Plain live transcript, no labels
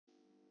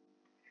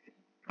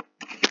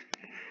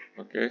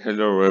Okay,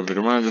 hello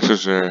everyone. This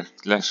is a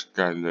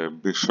classical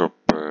bishop.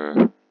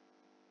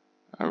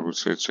 I would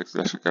say it's a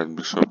classical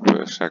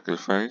bishop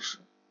sacrifice.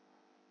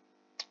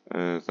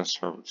 That's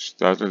how it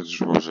started.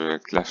 This was a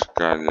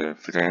classical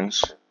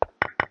French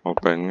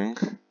opening.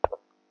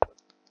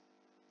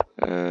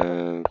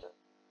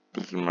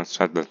 Pretty much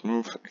had that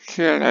move.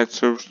 Here I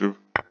chose to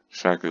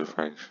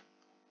sacrifice.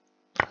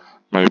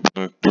 My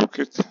opponent took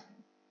it.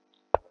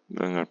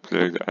 Then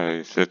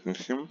I threatened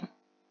him.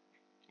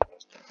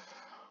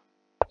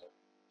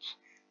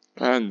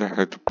 And I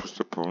had to push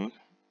the pawn.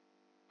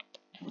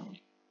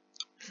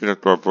 Here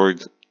to avoid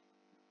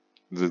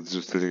the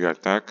G3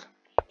 attack.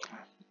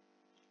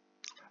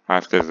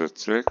 After the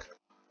check,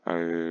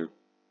 I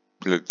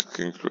played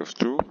king to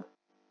f2.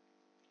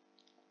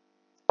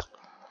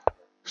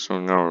 So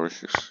now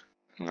his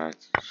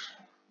knight is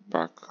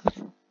back.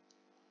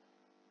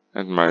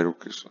 And my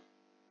rook is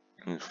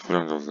in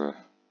front of the...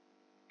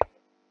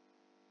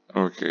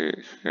 Okay,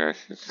 yeah,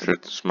 he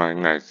threatens my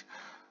knight.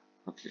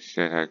 Okay,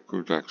 here I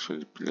could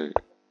actually play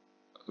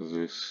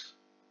this.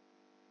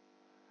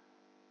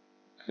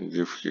 And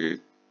if he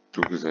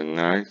took the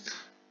knight...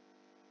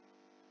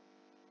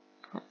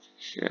 Okay,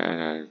 here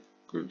I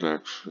could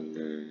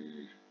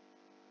actually...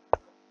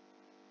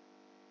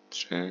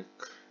 check.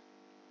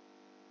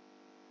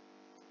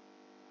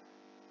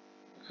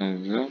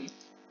 And then...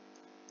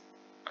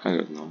 I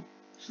don't know.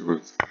 He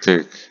would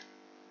take...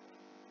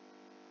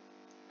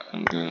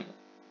 and then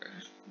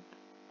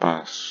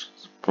pass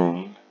the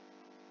pawn.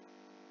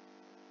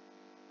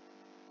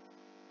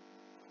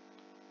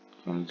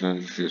 And then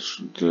he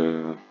should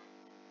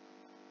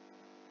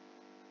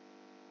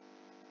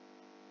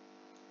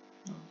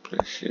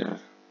play here.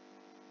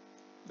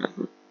 I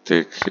could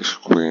take his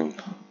queen.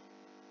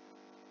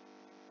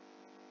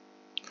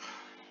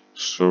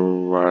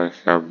 So I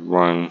have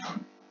one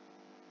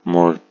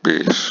more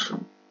piece.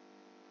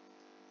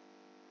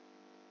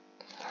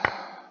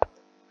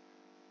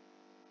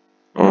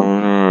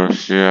 Oh,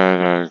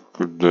 here I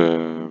could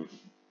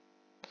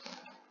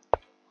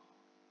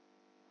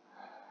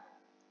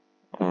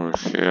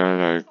here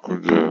I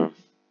could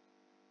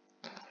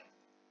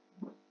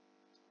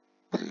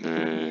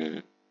play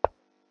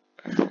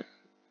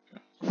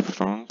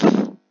front.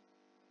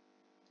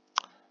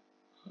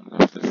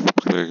 After I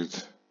played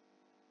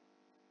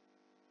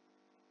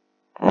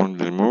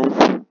only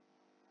move,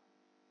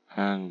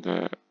 and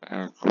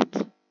I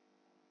could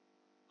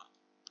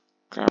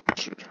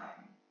capture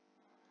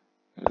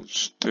and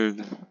still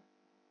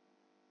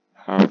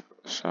have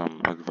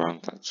some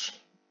advantage.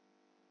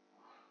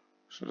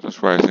 So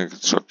that's why I think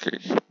it's okay.